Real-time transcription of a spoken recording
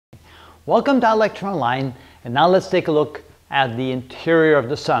Welcome to our lecture online, and now let's take a look at the interior of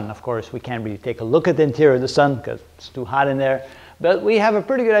the sun. Of course, we can't really take a look at the interior of the sun because it's too hot in there, but we have a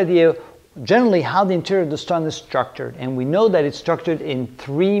pretty good idea generally how the interior of the sun is structured, and we know that it's structured in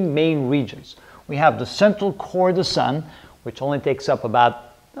three main regions. We have the central core of the sun, which only takes up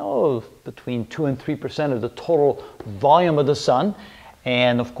about between 2 and 3% of the total volume of the sun.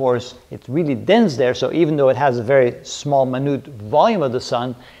 And of course, it's really dense there, so even though it has a very small, minute volume of the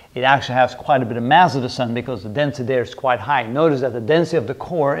sun, it actually has quite a bit of mass of the sun because the density there is quite high. Notice that the density of the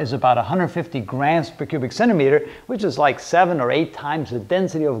core is about 150 grams per cubic centimeter, which is like 7 or 8 times the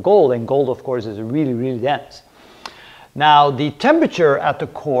density of gold, and gold, of course, is really, really dense. Now, the temperature at the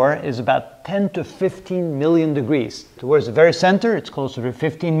core is about 10 to 15 million degrees. Towards the very center, it's closer to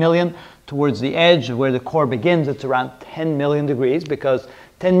 15 million. Towards the edge where the core begins, it's around 10 million degrees, because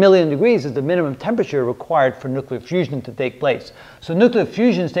 10 million degrees is the minimum temperature required for nuclear fusion to take place. So nuclear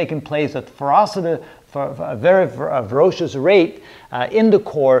fusion is taking place at a very ferocious rate in the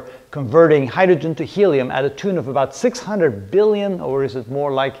core, converting hydrogen to helium at a tune of about 600 billion, or is it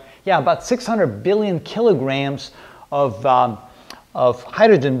more like, about 600 billion kilograms of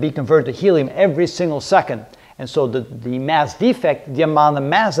hydrogen be converted to helium every single second. And so the mass defect, the amount of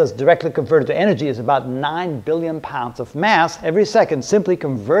mass that's directly converted to energy, is about 9 billion pounds of mass every second simply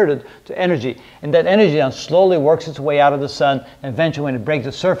converted to energy. And that energy then slowly works its way out of the sun, and eventually when it breaks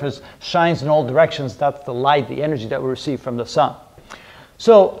the surface, shines in all directions. That's the light, the energy that we receive from the sun.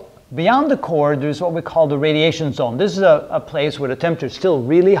 So beyond the core, there's what we call the radiation zone. This is a place where the temperature is still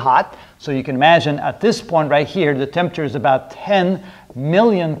really hot. So you can imagine at this point right here, the temperature is about 10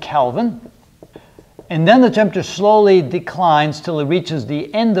 million Kelvin. And then the temperature slowly declines till it reaches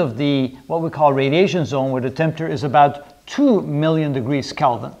the end of the what we call radiation zone, where the temperature is about 2 million degrees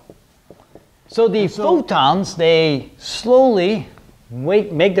Kelvin. So the photons, they slowly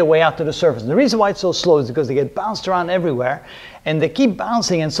make their way out to the surface. And the reason why it's so slow is because they get bounced around everywhere, and they keep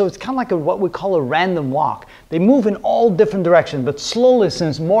bouncing, and so it's kind of like what we call a random walk. They move in all different directions, but slowly,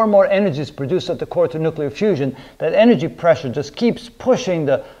 since more and more energy is produced at the core to nuclear fusion, that energy pressure just keeps pushing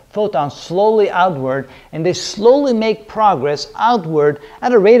the photons slowly outward, and they slowly make progress outward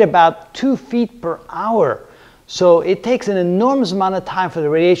at a rate about 2 feet per hour. So it takes an enormous amount of time for the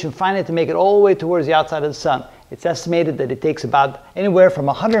radiation finally to make it all the way towards the outside of the sun. It's estimated that it takes about anywhere from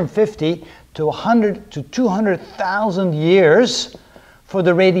 150 to 100 to 200,000 years for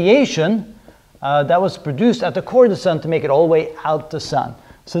the radiation that was produced at the core of the sun to make it all the way out the sun.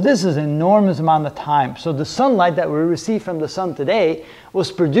 So this is an enormous amount of time. So the sunlight that we receive from the sun today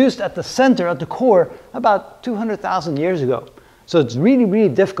was produced at the center, at the core, about 200,000 years ago. So it's really,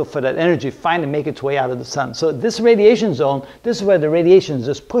 really difficult for that energy to finally make its way out of the sun. So this radiation zone, this is where the radiation is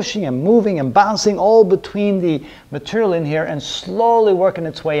just pushing and moving and bouncing all between the material in here and slowly working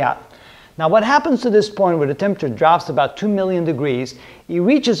its way out. Now what happens to this point where the temperature drops to about 2 million degrees, it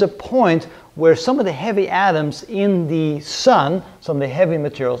reaches a point where some of the heavy atoms in the sun, some of the heavy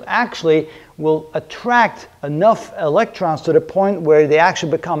materials, actually will attract enough electrons to the point where they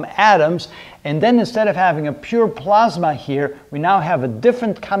actually become atoms. And then instead of having a pure plasma here, we now have a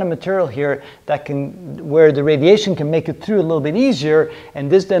different kind of material here where the radiation can make it through a little bit easier,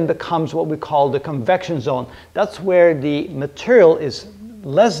 and this then becomes what we call the convection zone. That's where the material is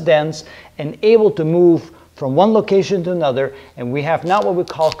less dense and able to move from one location to another, and we have now what we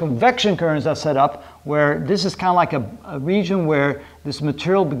call convection currents that set up, where this is kind of like a region where this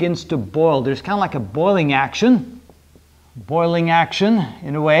material begins to boil. There's kind of like a boiling action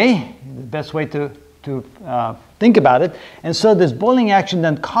in a way, the best way to think about it. And so this boiling action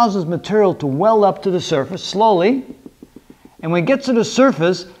then causes material to well up to the surface slowly, and when it gets to the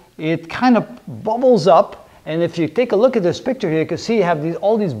surface, it kind of bubbles up. And if you take a look at this picture here, you can see you have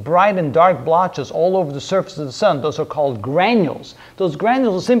all these bright and dark blotches all over the surface of the sun. Those are called granules. Those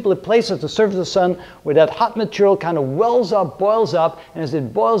granules are simply placed at the surface of the sun where that hot material kind of wells up, boils up, and as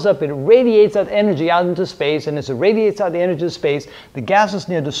it boils up, it radiates that energy out into space, and as it radiates out the energy to space, the gases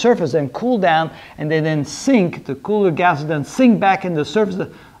near the surface then cool down, and they then sink. The cooler gases then sink back in the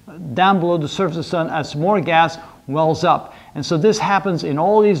surface, down below the surface of the sun as more gas wells up. And so this happens in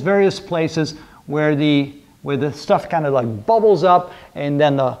all these various places where the stuff kind of like bubbles up, and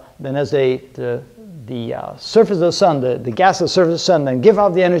then as the surface of the sun, the gas of the surface of the sun then give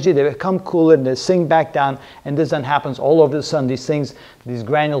out the energy, they become cooler and they sink back down, and this then happens all over the sun, these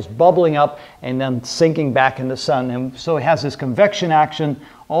granules bubbling up and then sinking back in the sun. And so it has this convection action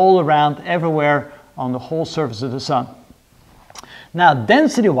all around, everywhere on the whole surface of the sun. Now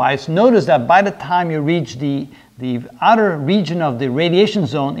density-wise, notice that by the time you reach the outer region of the radiation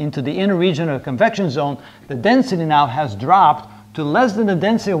zone into the inner region of the convection zone, the density now has dropped to less than the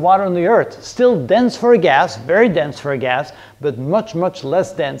density of water on the Earth. Still dense for a gas, very dense for a gas, but much, much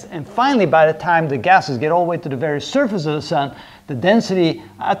less dense. And finally, by the time the gases get all the way to the very surface of the sun, the density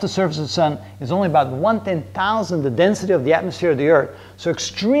at the surface of the sun is only about 1/10,000 the density of the atmosphere of the Earth. So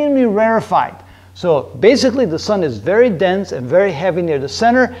extremely rarefied. So basically the sun is very dense and very heavy near the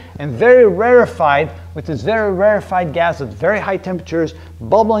center and very rarefied with this very rarefied gas at very high temperatures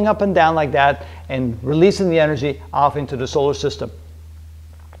bubbling up and down like that and releasing the energy off into the solar system.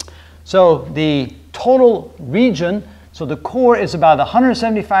 So the total region, so the core is about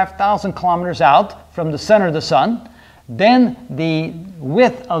 175,000 kilometers out from the center of the sun. Then the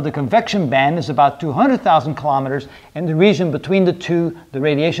width of the convection band is about 200,000 kilometers, and the region between the two, the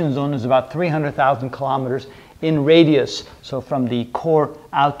radiation zone, is about 300,000 kilometers in radius, so from the core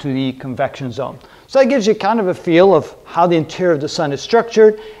out to the convection zone. So that gives you kind of a feel of how the interior of the sun is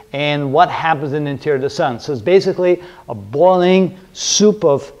structured and what happens in the interior of the sun. So it's basically a boiling soup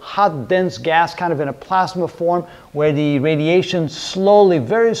of hot, dense gas, kind of in a plasma form, where the radiation slowly,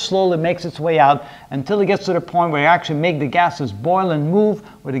 very slowly makes its way out until it gets to the point where you actually make the gases boil and move,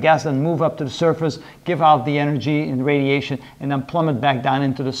 where the gas then move up to the surface, give out the energy and radiation, and then plummet back down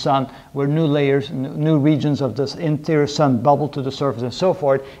into the sun, where new layers, new regions of this interior sun bubble to the surface and so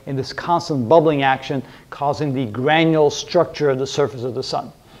forth, in this constant bubbling action causing the granule structure of the surface of the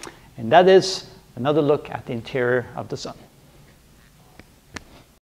sun. And that is another look at the interior of the sun.